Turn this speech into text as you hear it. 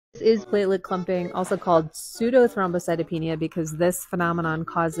This is platelet clumping, also called pseudo thrombocytopenia, because this phenomenon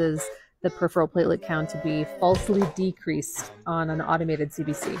causes the peripheral platelet count to be falsely decreased on an automated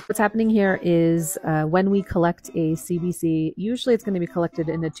CBC. What's happening here is when we collect a CBC, usually it's going to be collected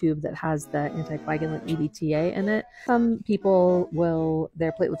in a tube that has the anticoagulant EDTA in it. Some people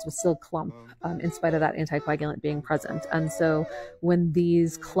their platelets will still clump in spite of that anticoagulant being present. And so when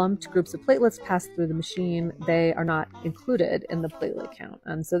these clumped groups of platelets pass through the machine, they are not included in the platelet count.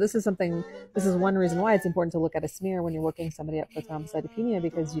 And so this is one reason why it's important to look at a smear when you're working somebody up for thrombocytopenia,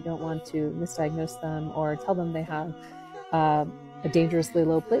 because you don't want to misdiagnose them or tell them they have a dangerously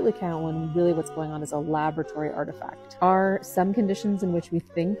low platelet count when really what's going on is a laboratory artifact. Are some conditions in which we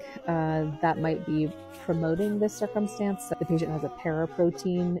think that might be promoting this circumstance? So if the patient has a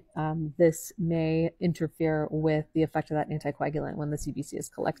paraprotein, this may interfere with the effect of that anticoagulant when the CBC is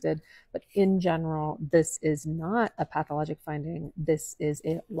collected. But in general, this is not a pathologic finding. This is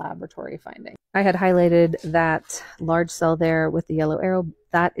a laboratory finding. I had highlighted that large cell there with the yellow arrow.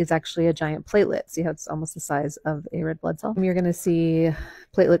 That is actually a giant platelet. See how it's almost the size of a red blood cell? You're going to see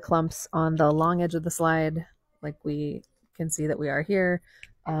platelet clumps on the long edge of the slide, like we can see that we are here,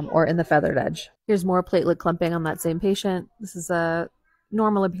 or in the feathered edge. Here's more platelet clumping on that same patient. This is a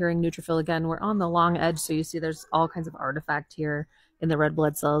normal appearing neutrophil. Again, we're on the long edge, so you see there's all kinds of artifact here in the red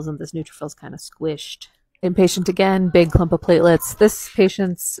blood cells, and this neutrophil's kind of squished. Inpatient again, big clump of platelets. This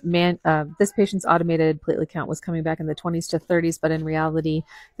patient's automated platelet count was coming back in the 20s to 30s, but in reality,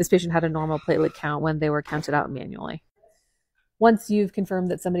 this patient had a normal platelet count when they were counted out manually. Once you've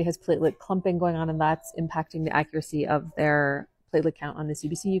confirmed that somebody has platelet clumping going on and that's impacting the accuracy of their platelet count on the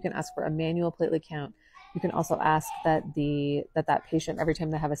CBC, you can ask for a manual platelet count. You can also ask that that patient, every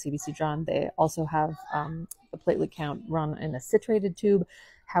time they have a CBC drawn, they also have the platelet count run in a citrated tube.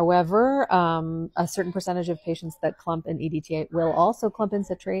 However, a certain percentage of patients that clump in EDTA will also clump in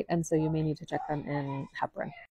citrate, and so you may need to check them in heparin.